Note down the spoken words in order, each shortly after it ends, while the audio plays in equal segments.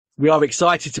We are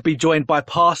excited to be joined by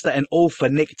pastor and author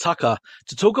Nick Tucker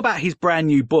to talk about his brand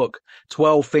new book,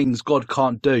 12 Things God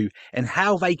Can't Do, and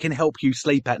how they can help you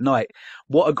sleep at night.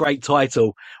 What a great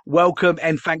title. Welcome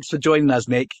and thanks for joining us,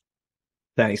 Nick.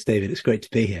 Thanks, David. It's great to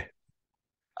be here.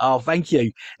 Oh, thank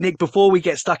you. Nick, before we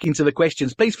get stuck into the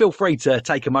questions, please feel free to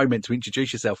take a moment to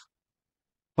introduce yourself.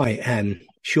 Hi,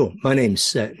 sure. My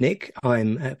name's Nick.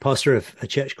 I'm a pastor of a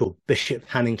church called Bishop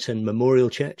Hannington Memorial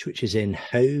Church, which is in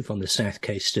Hove on the south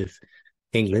coast of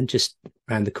England, just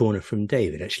around the corner from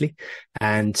David, actually.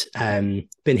 And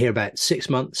been here about 6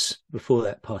 months. Before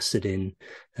that, pastored in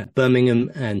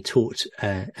Birmingham and taught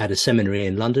at a seminary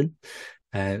in London.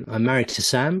 I'm married to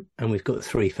Sam, and we've got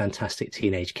 3 fantastic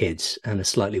teenage kids and a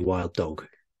slightly wild dog.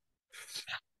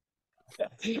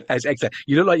 That's excellent.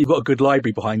 You look like you've got a good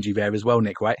library behind you there as well,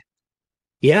 Nick, right?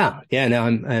 Yeah. No,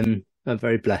 I'm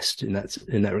very blessed in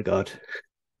that regard.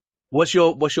 What's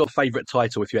your favourite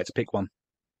title if you had to pick one?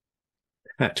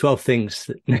 12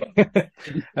 things.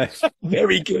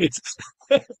 Very good.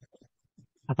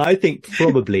 I think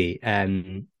probably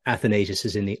Athanasius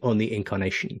is on the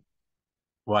Incarnation.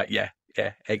 Right. Yeah.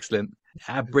 Excellent.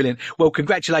 Brilliant. Well,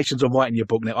 congratulations on writing your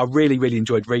book, Nick. I really, really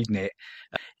enjoyed reading it.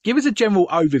 Give us a general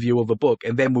overview of the book,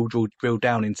 and then we'll drill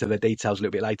down into the details a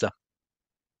little bit later.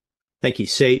 Thank you.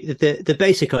 So the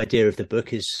basic idea of the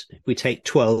book is we take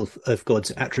 12 of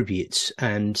God's attributes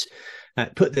and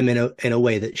put them in a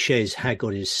way that shows how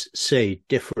God is so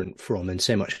different from and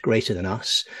so much greater than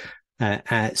us,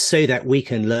 so that we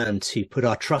can learn to put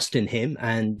our trust in him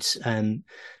and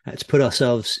to put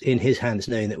ourselves in his hands,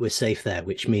 knowing that we're safe there,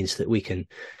 which means that we can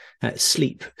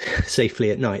sleep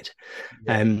safely at night.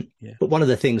 But one of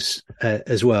the things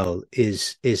as well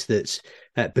is that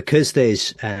because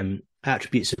those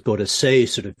attributes of God are so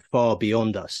sort of far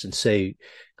beyond us and so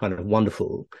kind of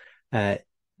wonderful, that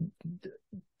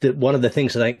one of the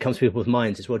things that I think comes to people's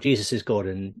minds is, well, Jesus is God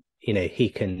and, he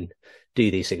can do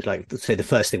these things. Like, say, the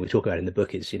first thing we talk about in the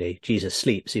book is, Jesus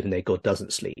sleeps even though God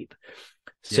doesn't sleep.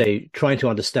 So trying to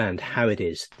understand how it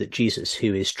is that Jesus,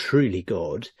 who is truly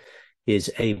God,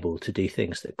 is able to do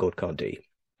things that God can't do,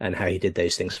 and how he did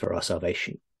those things for our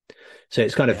salvation. So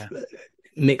it's kind of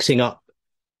mixing up,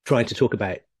 trying to talk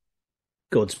about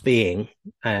God's being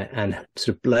and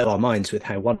sort of blow our minds with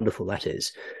how wonderful that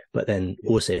is, but then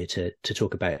also to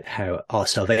talk about how our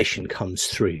salvation comes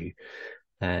through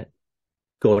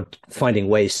God finding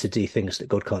ways to do things that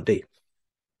God can't do.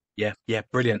 Yeah,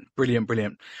 brilliant.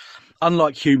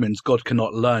 Unlike humans, God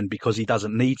cannot learn because he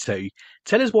doesn't need to.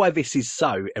 Tell us why this is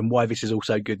so and why this is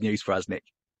also good news for us, Nick.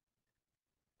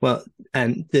 Well,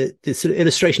 and the sort of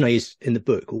illustration I use in the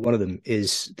book, or one of them,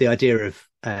 is the idea of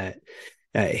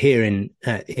here in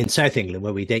South England,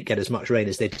 where we don't get as much rain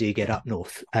as they do get up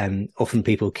north. Often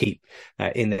people keep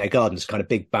in their gardens kind of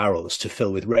big barrels to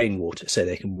fill with rainwater so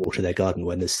they can water their garden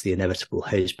when there's the inevitable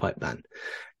hosepipe ban.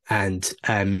 And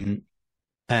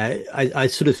I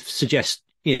sort of suggest,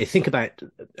 think about,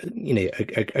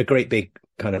 a great big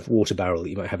kind of water barrel that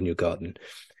you might have in your garden,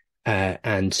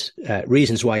 and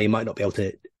reasons why you might not be able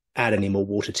to add any more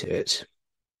water to it.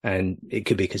 And it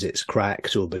could be because it's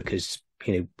cracked or because,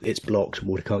 it's blocked and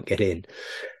water can't get in.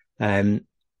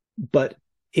 But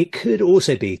it could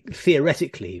also be,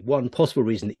 theoretically, one possible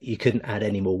reason that you couldn't add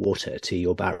any more water to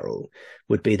your barrel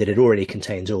would be that it already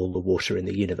contains all the water in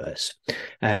the universe.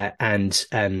 And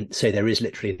so there is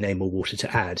literally no more water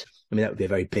to add. I mean, that would be a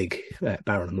very big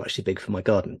barrel and much too big for my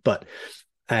garden. But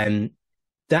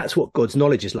that's what God's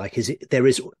knowledge is like, there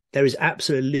is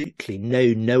absolutely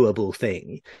no knowable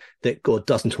thing that God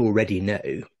doesn't already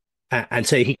know. And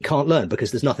so he can't learn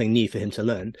because there's nothing new for him to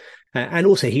learn. And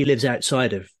also he lives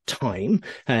outside of time.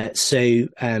 So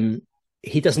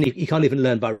he can't even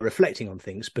learn by reflecting on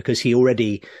things because he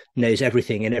already knows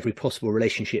everything in every possible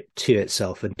relationship to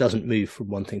itself and doesn't move from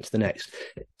one thing to the next.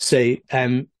 So,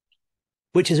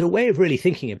 which is a way of really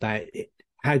thinking about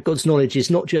how God's knowledge is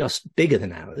not just bigger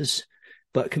than ours,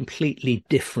 but completely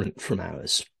different from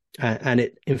ours. And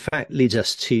it, in fact, leads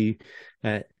us to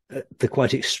the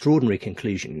quite extraordinary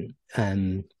conclusion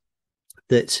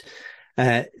that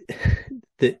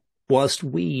whilst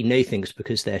we know things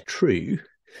because they're true,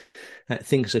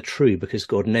 things are true because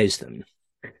God knows them.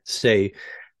 So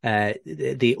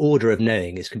the order of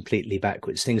knowing is completely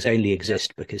backwards. Things only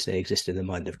exist because they exist in the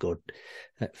mind of God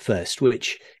first,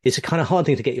 which is a kind of hard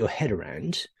thing to get your head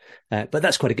around. But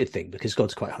that's quite a good thing because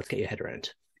God's quite hard to get your head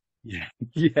around. Yeah.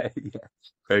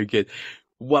 Very good.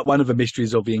 one of the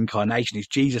mysteries of the incarnation is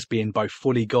Jesus being both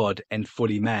fully God and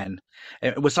fully man.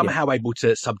 And we're somehow able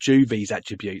to subdue these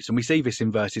attributes. And we see this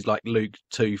in verses like Luke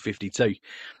 2:52.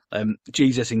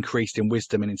 Jesus increased in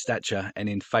wisdom and in stature and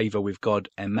in favour with God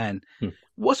and man.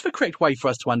 What's the correct way for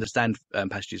us to understand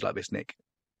passages like this, Nick?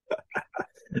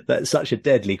 That's such a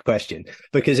deadly question,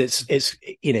 because it's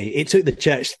it took the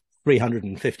church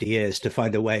 350 years to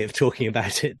find a way of talking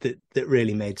about it that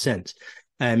really made sense.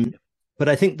 But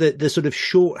I think that the sort of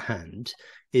shorthand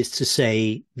is to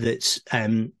say that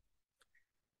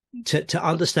to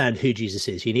understand who Jesus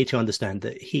is, you need to understand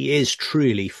that he is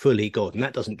truly fully God, and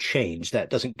that doesn't change, that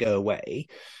doesn't go away.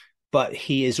 But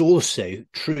he is also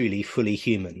truly fully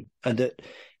human, and that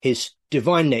his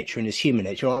divine nature and his human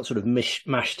nature aren't sort of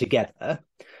mashed together,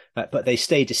 but they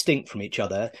stay distinct from each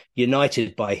other,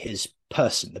 united by his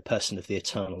person, the person of the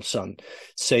eternal Son.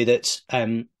 So that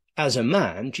as a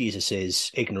man, Jesus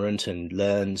is ignorant and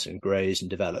learns and grows and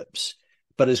develops.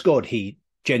 But as God, he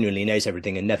genuinely knows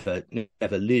everything and never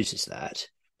loses that.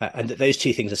 And that those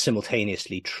two things are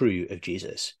simultaneously true of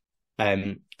Jesus.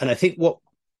 And I think what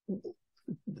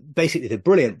basically the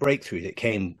brilliant breakthrough that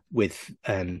came with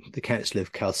the Council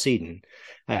of Chalcedon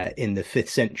in the 5th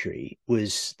century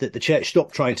was that the church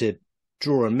stopped trying to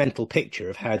draw a mental picture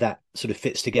of how that sort of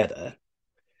fits together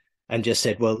and just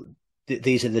said, well,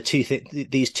 these are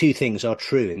these two things are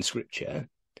true in Scripture,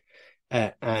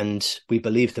 and we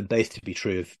believe them both to be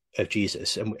true of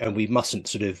Jesus, and we mustn't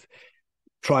sort of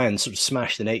try and sort of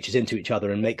smash the natures into each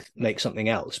other and make something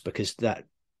else, because that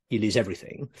you lose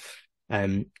everything.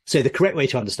 So the correct way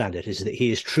to understand it is that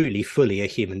he is truly fully a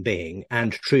human being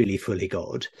and truly fully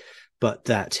God, but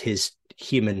that his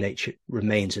human nature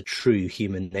remains a true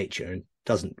human nature and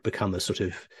doesn't become a sort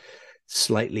of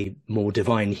slightly more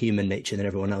divine human nature than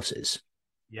everyone else's.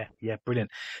 Yeah, brilliant.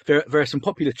 There are some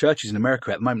popular churches in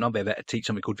America at the moment, aren't there, that teach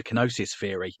something called the kenosis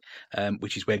theory,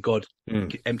 which is where God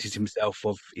empties himself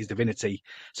of his divinity,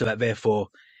 so that therefore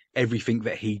everything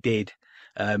that he did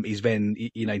is then,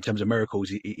 in terms of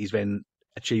miracles, is then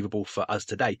achievable for us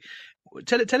today.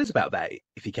 Tell us about that,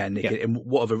 if you can, Nick, and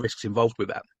what are the risks involved with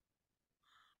that?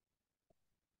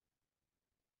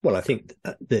 Well, I think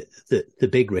the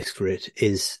big risk for it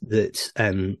is that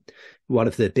one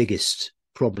of the biggest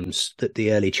problems that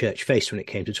the early church faced when it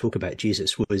came to talk about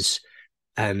Jesus was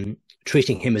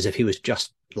treating him as if he was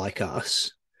just like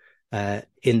us,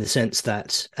 in the sense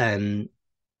that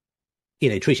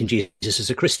treating Jesus as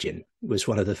a Christian was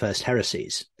one of the first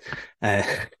heresies.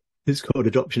 It's called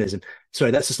adoptionism.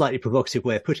 Sorry, that's a slightly provocative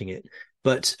way of putting it.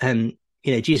 But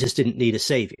Jesus didn't need a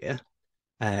savior.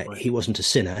 He wasn't a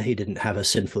sinner. He didn't have a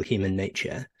sinful human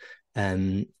nature.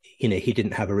 He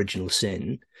didn't have original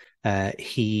sin.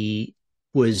 He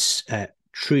was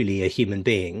truly a human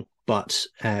being, but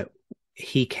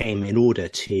he came in order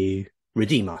to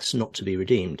redeem us, not to be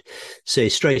redeemed. So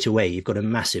straight away, you've got a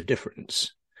massive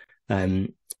difference.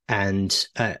 And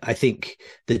I think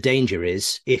the danger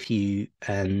is if you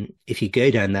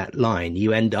go down that line,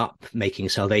 you end up making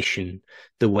salvation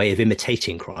the way of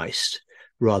imitating Christ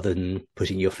rather than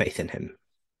putting your faith in him.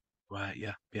 Right.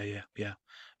 Yeah.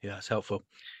 It's helpful.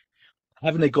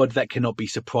 Having a God that cannot be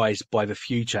surprised by the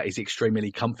future is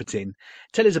extremely comforting.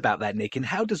 Tell us about that, Nick, and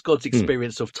how does God's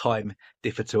experience of time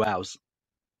differ to ours?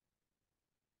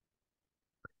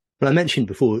 Well, I mentioned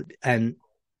before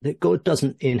that God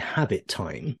doesn't inhabit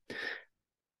time.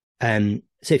 So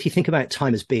if you think about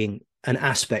time as being an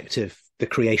aspect of the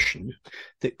creation,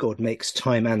 that God makes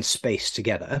time and space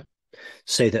together,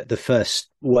 so that the first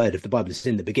word of the Bible is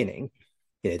in the beginning,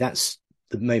 that's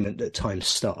the moment that time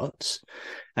starts.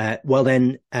 Well,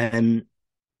 then,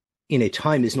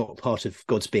 time is not part of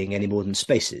God's being any more than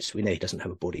space is. We know he doesn't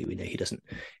have a body. We know he doesn't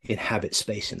inhabit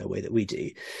space in the way that we do,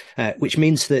 which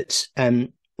means that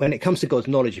when it comes to God's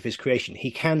knowledge of his creation, he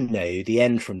can know the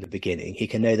end from the beginning. He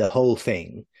can know the whole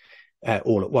thing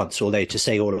all at once, although to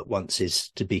say all at once is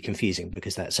to be confusing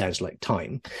because that sounds like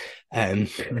time.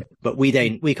 But we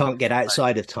can't get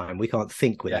outside of time. We can't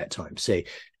think without time. So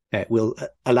we'll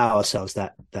allow ourselves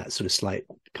that sort of slight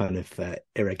kind of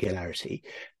irregularity.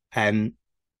 And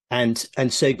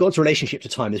so God's relationship to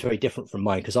time is very different from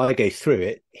mine, because I go through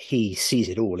it. He sees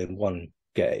it all in one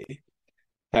go,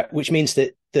 which means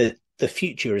that the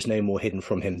future is no more hidden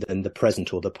from him than the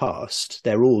present or the past.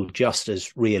 They're all just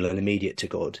as real and immediate to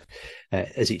God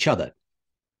as each other.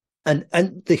 And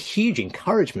the huge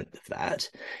encouragement of that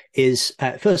is,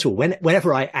 first of all,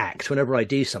 whenever I act, whenever I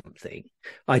do something,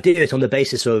 I do it on the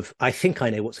basis of, I think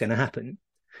I know what's going to happen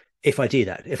if I do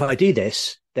that. If I do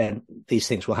this, then these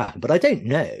things will happen. But I don't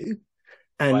know.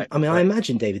 And I mean, I right.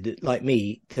 imagine, David, that like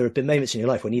me, there have been moments in your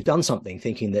life when you've done something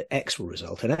thinking that X will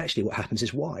result, and actually what happens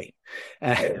is Y.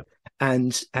 Yeah.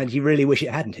 And you really wish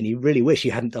it hadn't, and you really wish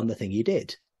you hadn't done the thing you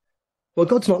did. Well,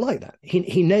 God's not like that.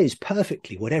 He knows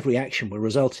perfectly what every action will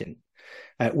result in.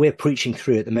 We're preaching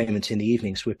through at the moment in the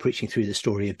evenings, we're preaching through the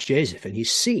story of Joseph, and you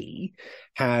see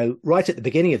how right at the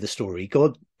beginning of the story,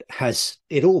 God has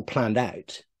it all planned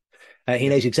out. He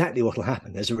knows exactly what will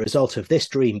happen as a result of this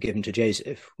dream given to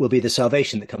Joseph will be the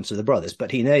salvation that comes to the brothers.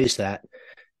 But he knows that,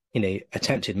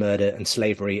 attempted murder and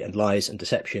slavery and lies and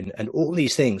deception and all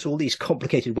these things, all these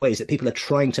complicated ways that people are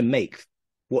trying to make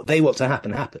what they want to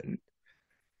happen.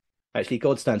 Actually,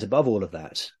 God stands above all of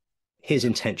that. His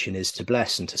intention is to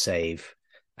bless and to save,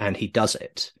 and he does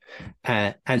it.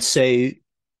 And so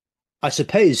I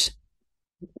suppose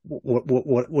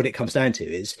what it comes down to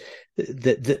is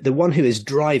the one who is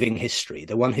driving history,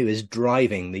 the one who is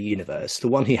driving the universe, the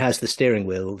one who has the steering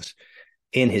wheels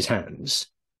in his hands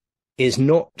is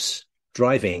not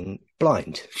driving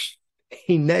blind.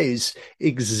 He knows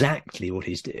exactly what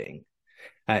he's doing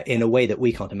in a way that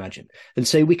we can't imagine. And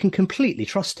so we can completely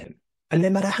trust him. And no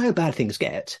matter how bad things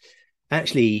get,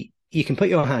 actually, you can put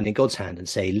your hand in God's hand and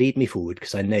say, lead me forward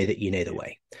because I know that you know the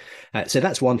way. So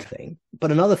that's one thing.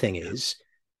 But another thing is,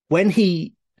 when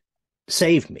he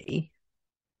saved me,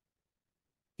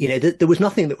 there was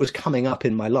nothing that was coming up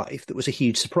in my life that was a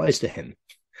huge surprise to him.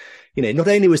 Not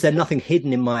only was there nothing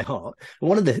hidden in my heart,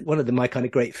 one of my kind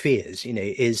of great fears,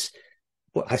 is,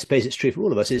 well, I suppose it's true for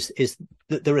all of us, is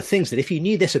that there are things that if you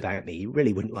knew this about me, you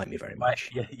really wouldn't like me very much.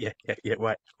 Yeah,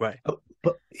 right.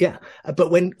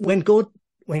 But when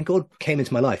God came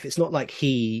into my life, it's not like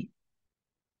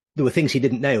there were things he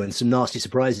didn't know and some nasty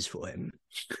surprises for him.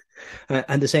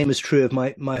 And the same is true of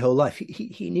my whole life.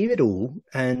 He knew it all,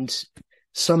 and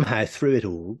somehow through it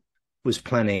all was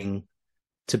planning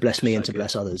to bless me and to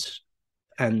bless others.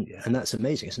 And that's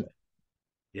amazing, isn't it?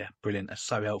 Yeah, brilliant. That's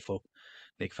so helpful,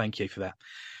 Nick. Thank you for that.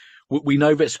 We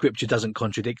know that scripture doesn't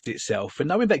contradict itself, and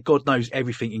knowing that God knows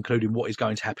everything, including what is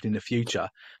going to happen in the future,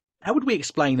 how would we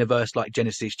explain a verse like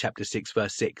Genesis chapter 6,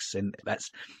 verse 6? And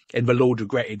the Lord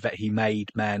regretted that he made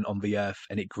man on the earth,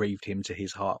 and it grieved him to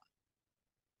his heart.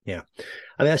 Yeah.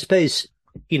 I mean, I suppose,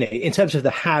 in terms of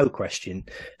the how question,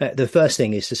 the first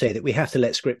thing is to say that we have to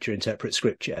let scripture interpret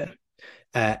scripture.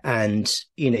 And,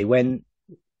 when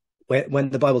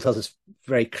the Bible tells us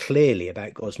very clearly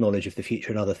about God's knowledge of the future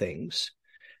and other things,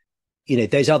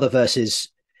 those other verses,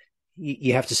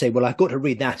 you have to say, well, I've got to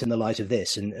read that in the light of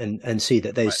this and see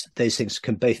that those things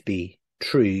can both be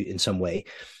true in some way.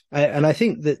 And I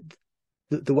think that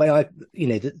the way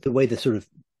the way the sort of,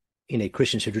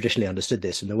 Christians have traditionally understood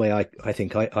this, and the way I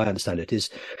think I understand it is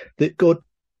that God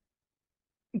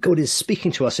is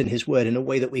speaking to us in his word in a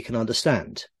way that we can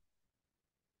understand.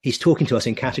 He's talking to us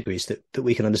in categories that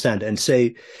we can understand. And so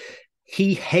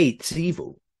he hates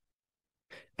evil,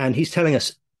 and he's telling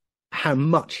us how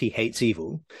much he hates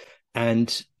evil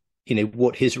and,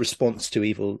 what his response to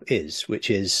evil is, which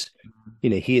is,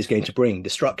 he is going to bring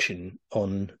destruction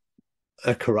on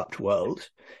a corrupt world.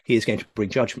 He is going to bring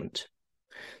judgment.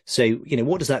 So,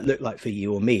 what does that look like for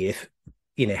you or me? If,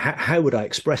 how would I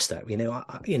express that?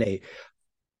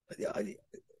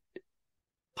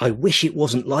 I wish it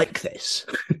wasn't like this.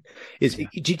 Do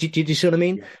you see what I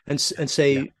mean? Yeah. And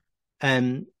so,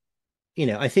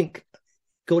 I think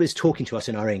God is talking to us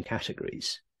in our own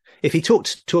categories. If he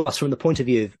talked to us from the point of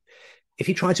view of, if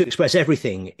he tried to express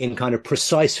everything in kind of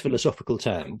precise philosophical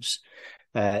terms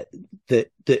that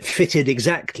fitted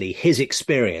exactly his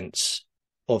experience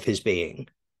of his being,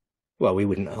 well, we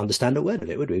wouldn't understand a word of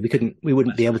it, would we? We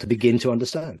wouldn't be able to begin to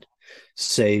understand.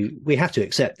 So we have to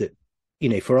accept that,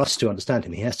 for us to understand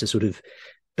him, he has to sort of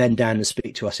bend down and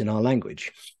speak to us in our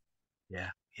language. Yeah,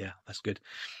 that's good.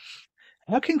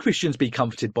 How can Christians be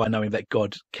comforted by knowing that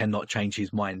God cannot change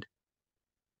his mind?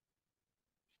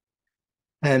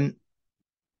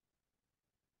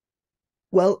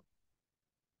 Well,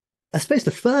 I suppose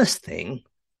the first thing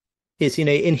is,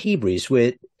 in Hebrews,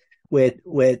 we're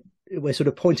sort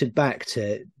of pointed back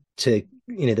to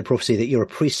the prophecy that you're a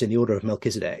priest in the order of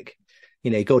Melchizedek.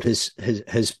 God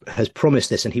has promised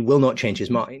this, and he will not change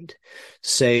his mind.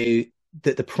 So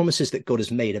that the promises that God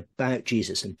has made about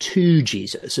Jesus and to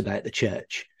Jesus about the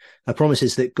church are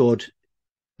promises that God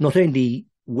not only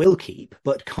will keep,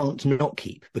 but can't not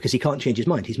keep, because he can't change his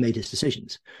mind. He's made his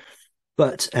decisions.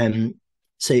 But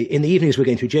so in the evenings, we're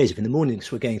going through Joseph. In the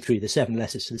mornings, we're going through the 7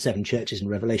 letters to the 7 churches in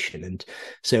Revelation. And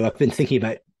so I've been thinking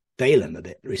about Balaam a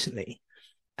bit recently.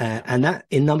 And that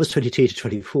in Numbers 22 to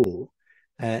 24,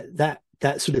 that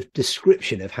sort of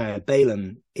description of how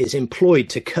Balaam is employed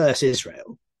to curse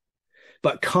Israel,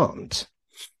 but can't.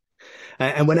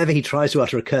 And whenever he tries to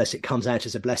utter a curse, it comes out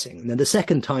as a blessing. And then the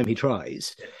second time he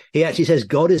tries, he actually says,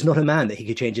 God is not a man that he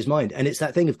could change his mind. And it's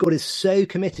that thing of God is so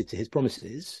committed to his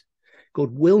promises.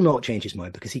 God will not change his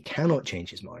mind because he cannot change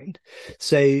his mind.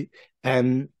 So,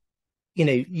 Israel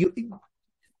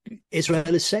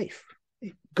is safe.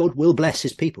 God will bless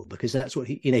his people because that's what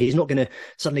he's not going to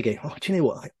suddenly go, oh, do you know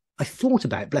what? I thought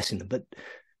about blessing them, but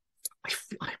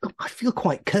I feel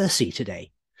quite cursy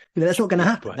today. That's not going to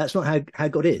happen. Right. That's not how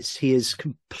God is. He is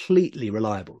completely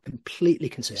reliable, completely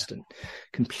consistent,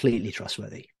 completely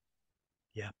trustworthy.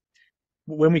 Yeah.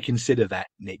 When we consider that,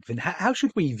 Nick, then how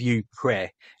should we view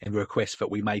prayer and requests that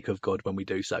we make of God when we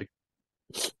do so?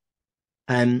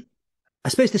 I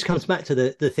suppose this comes back to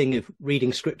the thing of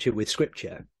reading scripture with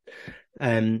scripture.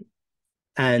 And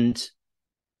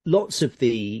lots of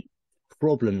the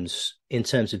problems in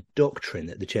terms of doctrine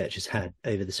that the church has had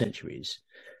over the centuries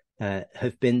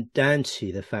have been down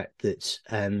to the fact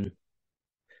that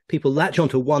people latch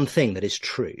onto one thing that is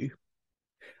true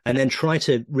and then try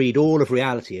to read all of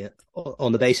reality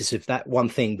on the basis of that one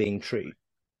thing being true.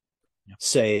 Yeah.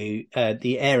 So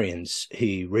the Arians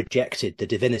who rejected the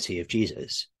divinity of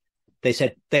Jesus, they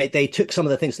said they took some of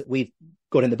the things that we've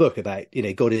got in the book about,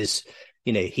 God is,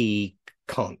 he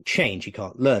can't change, he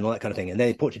can't learn, all that kind of thing. And then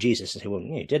they point to Jesus and say, well,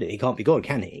 he did it. He can't be God,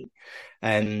 can he?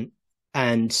 And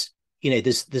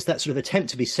there's that sort of attempt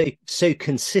to be so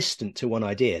consistent to one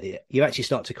idea that you actually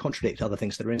start to contradict other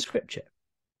things that are in scripture.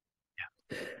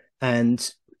 Yeah.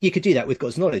 And you could do that with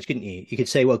God's knowledge, couldn't you? You could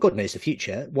say, well, God knows the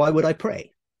future. Why would I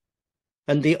pray?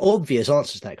 And the obvious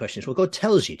answer to that question is, well, God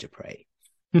tells you to pray.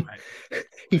 Right.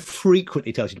 He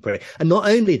frequently tells you to pray. And not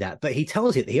only that, but he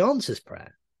tells you that he answers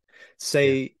prayer. So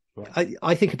yeah. Right.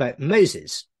 I think about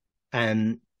Moses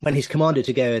when he's commanded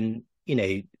to go and,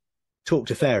 talk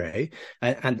to Pharaoh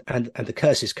and the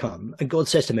curses come. And God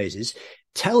says to Moses,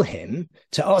 tell him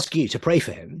to ask you to pray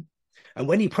for him. And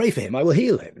when you pray for him, I will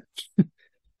heal him.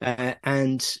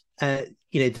 That's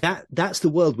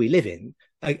the world we live in,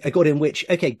 a God in which,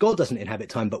 okay, God doesn't inhabit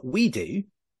time, but we do.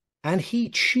 And he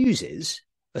chooses,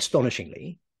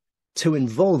 astonishingly, to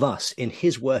involve us in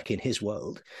his work in his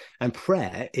world. And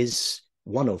prayer is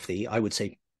one of I would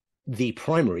say, the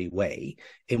primary way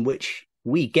in which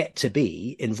we get to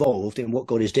be involved in what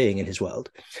God is doing in his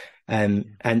world.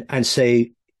 And so,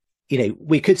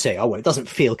 we could say, oh, well, it doesn't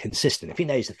feel consistent. If he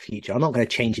knows the future, I'm not going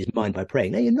to change his mind by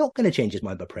praying. No, you're not going to change his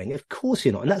mind by praying. Of course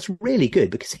you're not. And that's really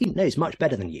good because he knows much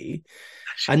better than you.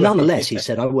 And nonetheless, he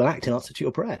said, I will act in answer to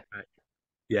your prayer. Right.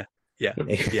 Yeah. Yeah.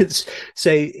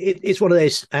 So it's one of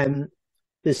those,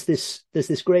 there's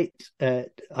this great,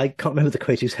 I can't remember the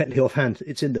quote exactly offhand.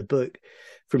 It's in the book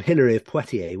from Hilary of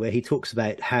Poitiers, where he talks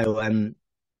about how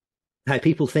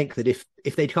people think that if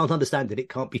they can't understand it, it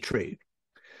can't be true.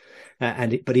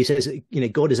 But he says,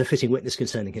 God is a fitting witness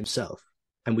concerning himself,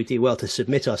 and we do well to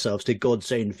submit ourselves to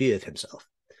God's own view of himself.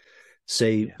 So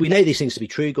we know these things to be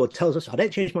true. God tells us, I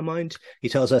don't change my mind. He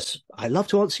tells us, I love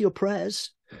to answer your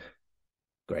prayers.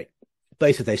 Great.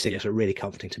 Both of those things are really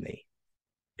comforting to me.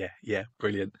 Yeah,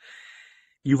 brilliant.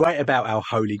 You write about our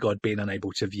holy God being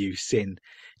unable to view sin.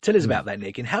 Tell us about that,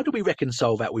 Nick, and how do we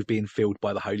reconcile that with being filled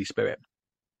by the Holy Spirit?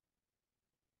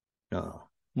 Oh,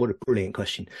 what a brilliant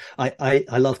question. I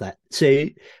love that. So,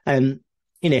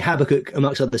 Habakkuk,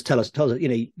 amongst others, tells us,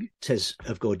 says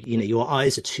of God, your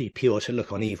eyes are too pure to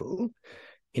look on evil.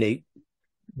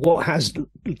 What has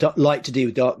light to do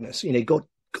with darkness?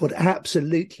 God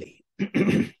absolutely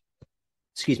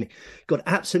excuse me, God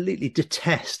absolutely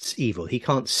detests evil. He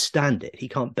can't stand it. He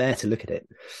can't bear to look at it.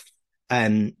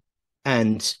 And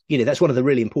that's one of the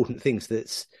really important things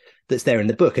that's there in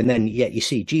the book. And then yet you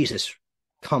see Jesus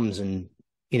comes and,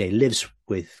 lives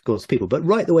with God's people. But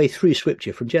right the way through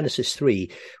scripture, from Genesis 3,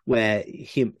 where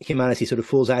humanity sort of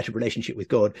falls out of relationship with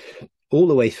God, all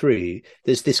the way through,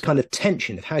 there's this kind of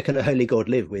tension of how can a holy God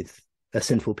live with a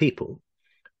sinful people?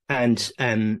 And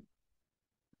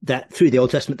that through the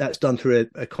Old Testament, that's done through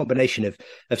a combination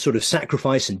of sort of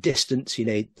sacrifice and distance.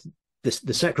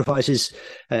 The sacrifices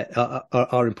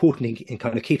are important in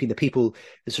kind of keeping the people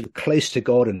sort of close to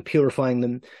God and purifying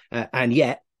them. And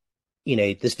yet,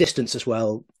 there's distance as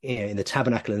well, in the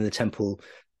tabernacle and the temple,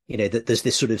 that there's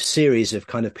this sort of series of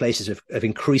kind of places of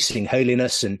increasing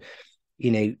holiness. And,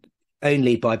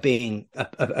 only by being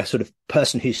a sort of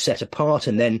person who's set apart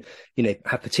and then,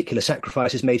 have particular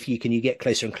sacrifices made for you, can you get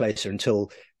closer and closer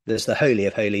until there's the Holy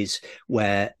of Holies,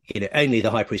 where, only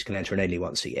the high priest can enter, and only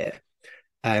once a year.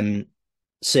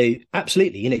 So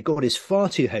absolutely, God is far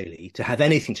too holy to have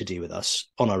anything to do with us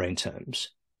on our own terms.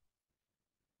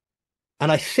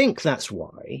 And I think that's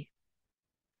why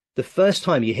the first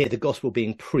time you hear the gospel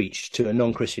being preached to a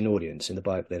non-Christian audience in the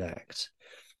Bible in Acts,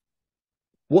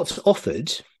 what's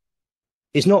offered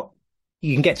is not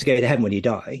you can get to go to heaven when you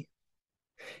die.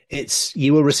 It's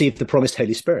you will receive the promised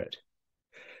Holy Spirit,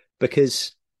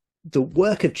 because the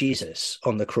work of Jesus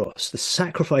on the cross, the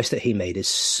sacrifice that he made, is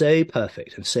so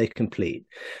perfect and so complete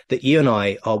that you and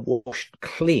I are washed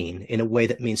clean in a way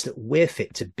that means that we're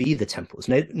fit to be the temples.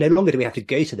 No longer do we have to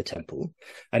go to the temple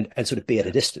and sort of be at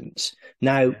a distance.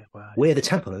 Now we're the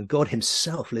temple, and God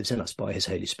himself lives in us by his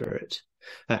Holy Spirit.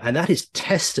 And that is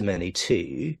testimony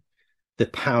to the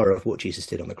power of what Jesus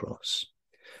did on the cross.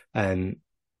 And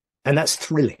that's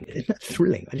thrilling. Isn't that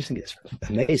thrilling? I just think it's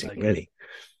amazing, really.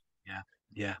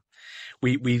 Yeah.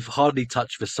 We've hardly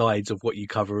touched the sides of what you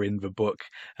cover in the book,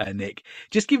 Nick.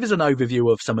 Just give us an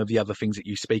overview of some of the other things that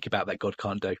you speak about that God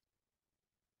can't do.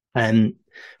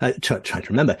 Try to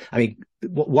remember. I mean,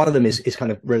 one of them is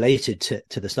kind of related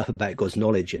to the stuff about God's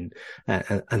knowledge and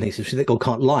things that God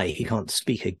can't lie. He can't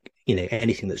speak,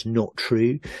 anything that's not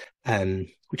true.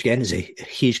 Which again is a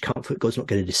huge comfort. God's not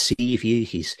going to deceive you.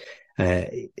 He's, but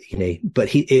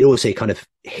it also kind of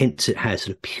hints at how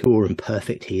sort of pure and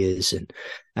perfect he is,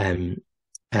 and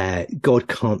God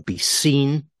can't be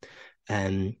seen,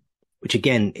 which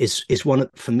again is one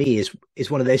for me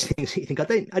is one of those things that you think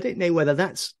I don't know whether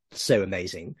that's so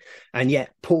amazing, and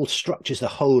yet Paul structures the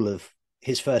whole of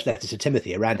his first letter to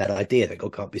Timothy around that idea that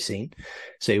God can't be seen.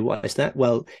 So why is that?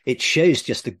 Well, it shows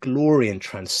just the glory and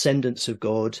transcendence of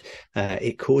God.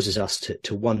 It causes us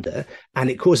to wonder, and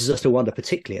it causes us to wonder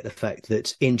particularly at the fact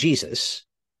that in Jesus,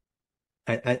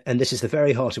 and this is the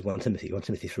very heart of 1 Timothy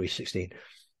 3:16,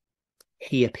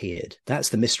 he appeared. That's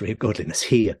the mystery of godliness.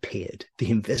 He appeared.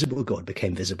 The invisible God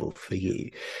became visible for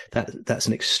you. That's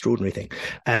an extraordinary thing.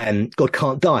 And God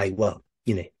can't die. Well,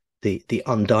 the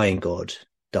undying God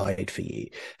died for you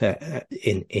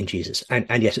in Jesus,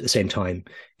 and yet at the same time,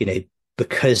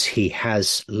 because he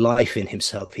has life in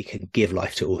himself, he can give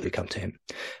life to all who come to him.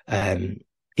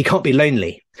 He can't be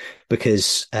lonely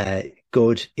because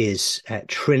God is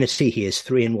Trinity. He is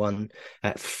 3 in 1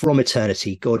 from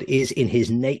eternity. God is in his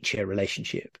nature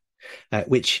relationship,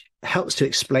 which helps to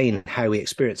explain how we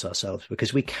experience ourselves,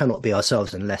 because we cannot be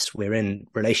ourselves unless we're in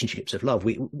relationships of love.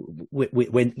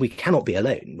 We cannot be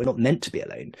alone. We're not meant to be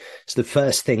alone. It's the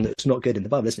first thing that's not good in the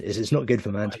Bible, isn't it? It's not good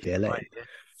for man to be alone. Right,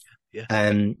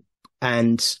 yeah.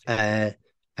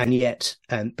 And yet,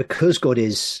 because God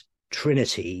is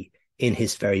Trinity in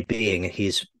his very being, he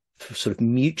is sort of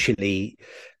mutually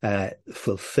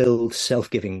fulfilled,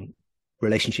 self-giving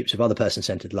relationships of other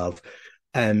person-centered love.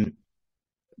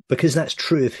 Because that's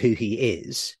true of who he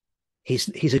is,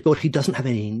 he's a God who doesn't have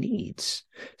any needs.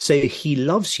 So he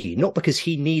loves you, not because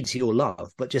he needs your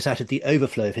love, but just out of the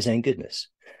overflow of his own goodness.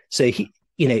 So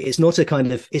it's not a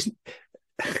kind of,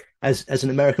 as an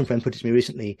American friend put it to me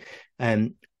recently,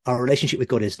 our relationship with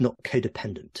God is not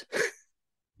codependent.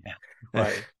 Yeah,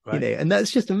 right. And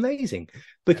that's just amazing,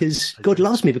 because God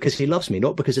loves me because he loves me,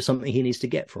 not because of something he needs to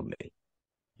get from me.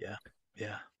 Yeah.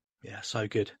 So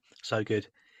good.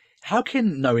 How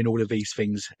can knowing all of these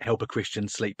things help a Christian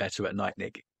sleep better at night,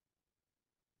 Nick?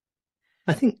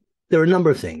 I think there are a number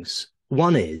of things.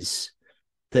 One is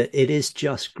that it is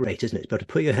just great, isn't it, to be able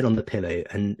to put your head on the pillow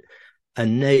and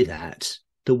know that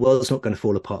the world's not going to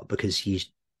fall apart because you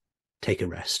take a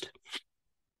rest.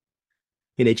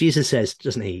 Jesus says,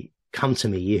 doesn't he, come to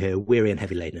me, you who are weary and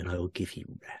heavy laden, and I will give you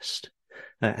rest.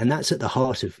 And that's at the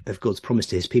heart of God's promise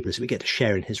to his people, so we get to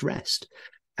share in his rest.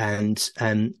 And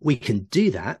we can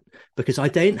do that because I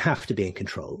don't have to be in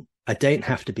control. I don't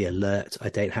have to be alert. I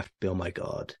don't have to be on my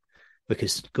guard,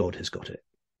 because God has got it.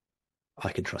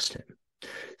 I can trust him.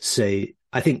 So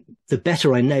I think the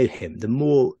better I know him, the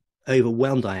more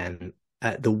overwhelmed I am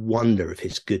at the wonder of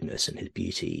his goodness and his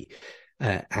beauty,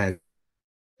 and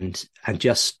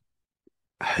just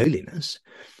holiness,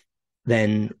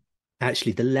 then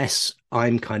actually the less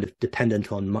I'm kind of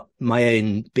dependent on my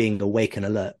own being awake and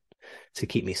alert to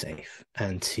keep me safe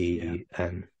and to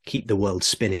keep the world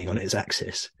spinning on its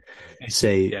axis.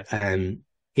 So,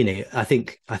 I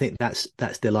think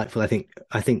that's delightful. I think,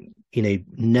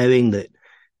 knowing that,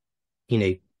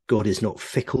 God is not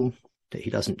fickle, that he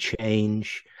doesn't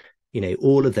change,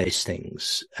 all of those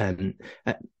things.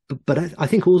 But I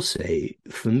think also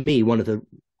for me, one of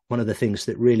the things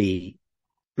that really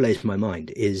blows my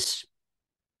mind is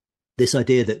this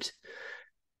idea that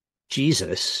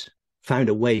Jesus found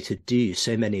a way to do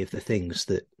so many of the things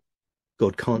that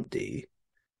God can't do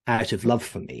out of love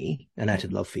for me and out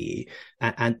of love for you.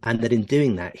 And that in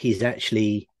doing that, he's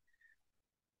actually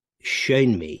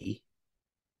shown me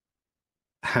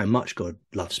how much God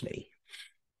loves me.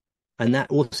 And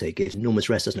that also gives enormous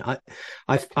rest, doesn't it?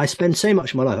 I spend so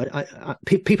much of my life.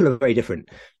 People are very different.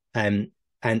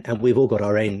 and we've all got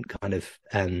our own kind of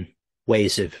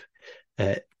ways of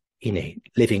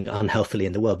living unhealthily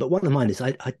in the world. But one of mine is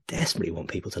I desperately want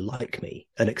people to like me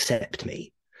and accept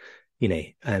me,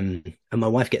 and my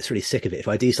wife gets really sick of it if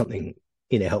I do something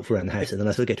helpful around the house, and then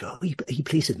I sort of go to her, are you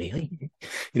pleased with me?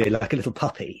 Like a little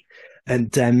puppy.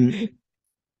 And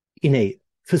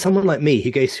for someone like me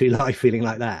who goes through life feeling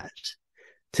like that,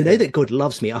 to know that God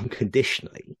loves me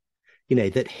unconditionally,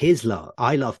 that his love,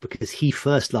 I love because he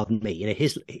first loved me,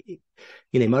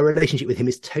 my relationship with him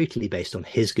is totally based on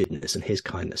his goodness and his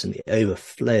kindness and the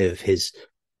overflow of his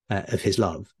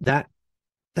love.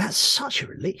 That's such a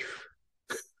relief.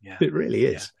 Yeah. It really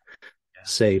is. Yeah.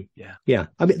 So, yeah.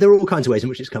 I mean, there are all kinds of ways in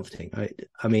which it's comforting.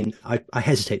 I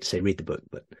hesitate to say read the book,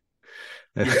 but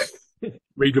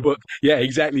read the book. Yeah,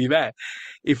 exactly that.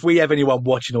 If we have anyone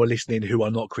watching or listening who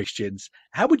are not Christians,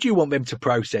 how would you want them to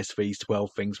process these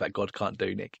 12 things that God can't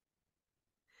do, Nick?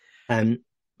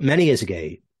 Many years ago,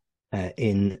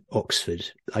 in Oxford,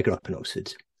 I grew up in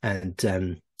Oxford, and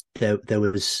there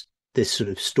was this sort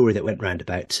of story that went round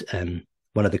about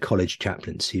one of the college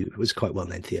chaplains who was quite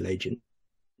well-known theologian.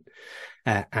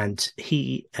 And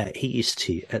he used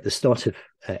to, at the start of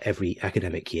every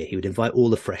academic year, he would invite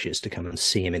all the freshers to come and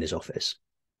see him in his office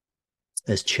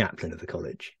as chaplain of the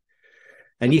college.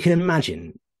 And you can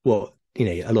imagine what,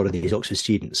 a lot of these Oxford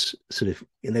students they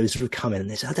would sort of come in and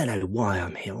they say, I don't know why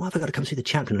I'm here. Why have I got to come see the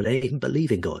chaplain? I don't even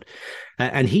believe in God.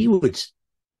 And he would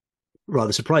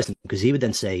rather surprise them, because he would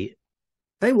then say,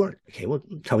 hey, well,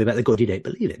 tell me about the God you don't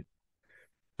believe in.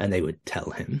 And they would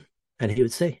tell him. And he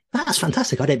would say, that's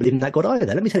fantastic. I don't believe in that God either.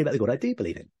 Let me tell you about the God I do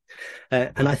believe in.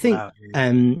 And I think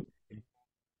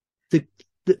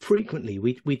that frequently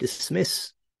we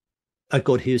dismiss a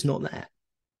God who is not there.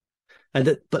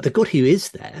 But the God who is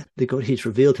there, the God who's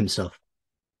revealed himself,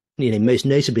 most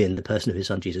notably in the person of his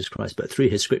son, Jesus Christ, but through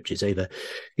his scriptures over,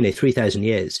 3,000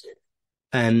 years,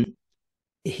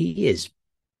 he is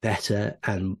better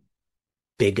and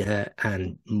bigger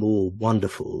and more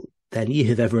wonderful than you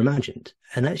have ever imagined.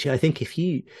 And actually, I think if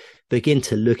you begin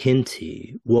to look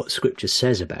into what scripture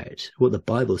says about, what the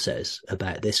Bible says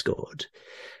about this God,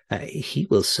 he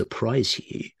will surprise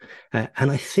you. And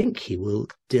I think he will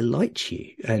delight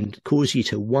you and cause you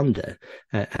to wonder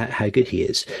at how good he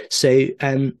is. So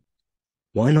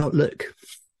why not look?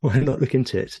 Why not look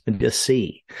into it and just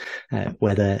see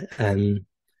whether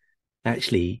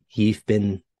actually you've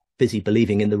been busy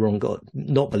believing in the wrong God,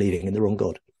 not believing in the wrong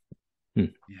God. Yeah.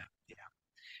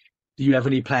 Do you have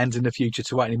any plans in the future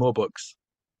to write any more books?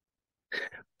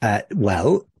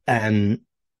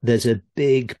 There's a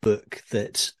big book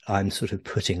that I'm sort of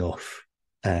putting off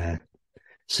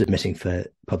submitting for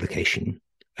publication,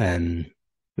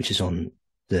 which is on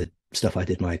the stuff I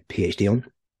did my PhD on.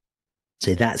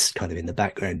 So that's kind of in the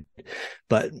background.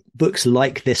 But books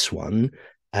like this one,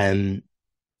 I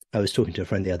was talking to a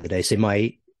friend the other day. So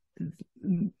my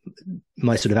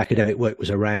sort of academic work was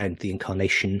around the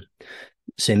incarnation.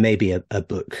 So maybe a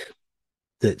book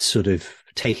that's sort of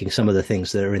taking some of the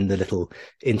things that are in the little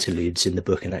interludes in the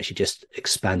book and actually just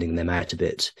expanding them out a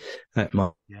bit.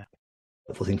 My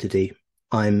helpful thing to do.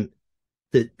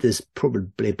 There's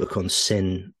probably a book on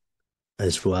sin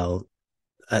as well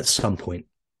at some point,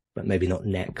 but maybe not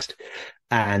next.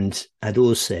 And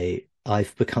also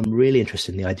I've become really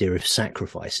interested in the idea of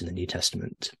sacrifice in the New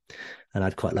Testament. And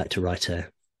I'd quite like to write a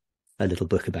little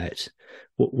book about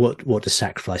what does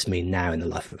sacrifice mean now in the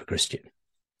life of a Christian.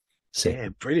 So, yeah,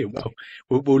 brilliant. Well,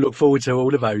 we'll look forward to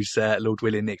all of those, Lord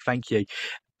willing, Nick. Thank you.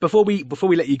 Before we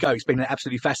let you go, it's been an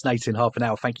absolutely fascinating half an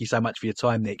hour. Thank you so much for your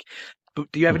time, Nick.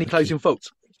 But do you have any closing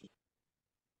thoughts?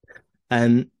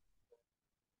 Other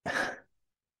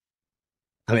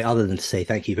than to say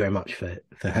thank you very much for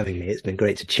having me. It's been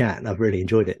great to chat, and I've really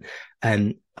enjoyed it.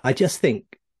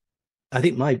 I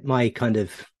think my kind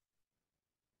of,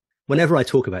 whenever I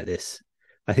talk about this,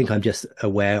 I think I'm just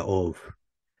aware of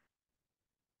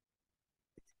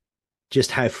just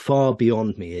how far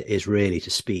beyond me it is really to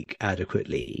speak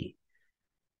adequately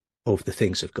of the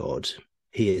things of God.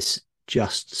 He is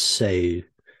just so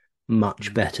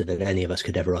much better than any of us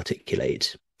could ever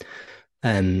articulate.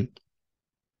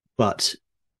 But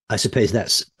I suppose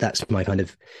that's my kind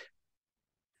of,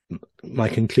 my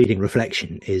concluding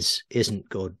reflection isn't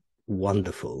God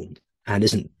wonderful, and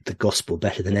isn't the gospel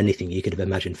better than anything you could have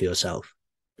imagined for yourself?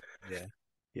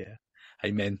 Yeah.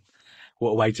 Amen.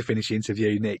 What a way to finish the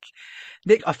interview, Nick.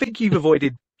 Nick, I think you've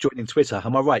avoided joining Twitter.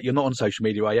 Am I right? You're not on social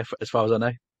media, are you, as far as I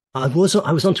know? I was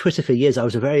on Twitter for years. I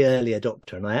was a very early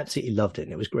adopter, and I absolutely loved it,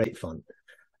 and it was great fun.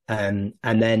 And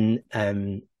then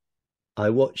I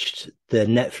watched the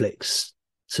Netflix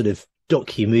sort of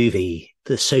docu-movie,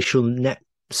 The Social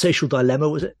Dilemma,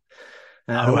 was it?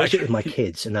 I watch it with my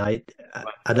kids, and I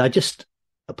just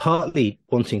partly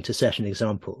wanting to set an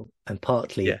example, and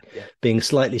partly being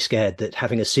slightly scared that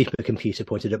having a supercomputer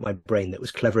pointed at my brain that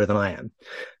was cleverer than I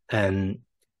am,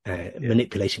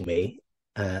 manipulating me.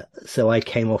 So I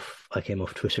came off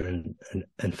Twitter and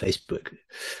Facebook,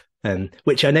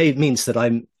 which I know means that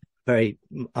I'm very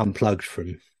unplugged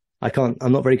from. I'm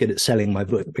not very good at selling my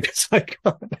book because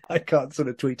I can't sort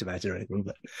of tweet about it or anything,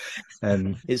 but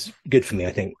it's good for me,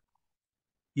 I think.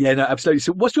 Yeah, no, absolutely.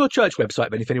 So what's your church website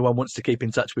then, if anyone wants to keep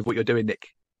in touch with what you're doing, Nick?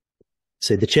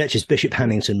 So the church is Bishop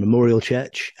Hannington Memorial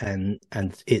Church, and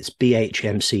it's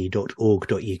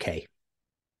bhmc.org.uk.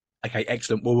 Okay,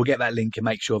 excellent. Well, we'll get that link and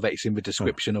make sure that it's in the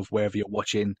description of wherever you're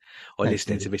watching or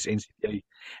listening to this interview.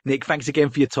 Nick, thanks again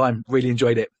for your time. Really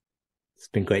enjoyed it. It's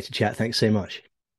been great to chat. Thanks so much.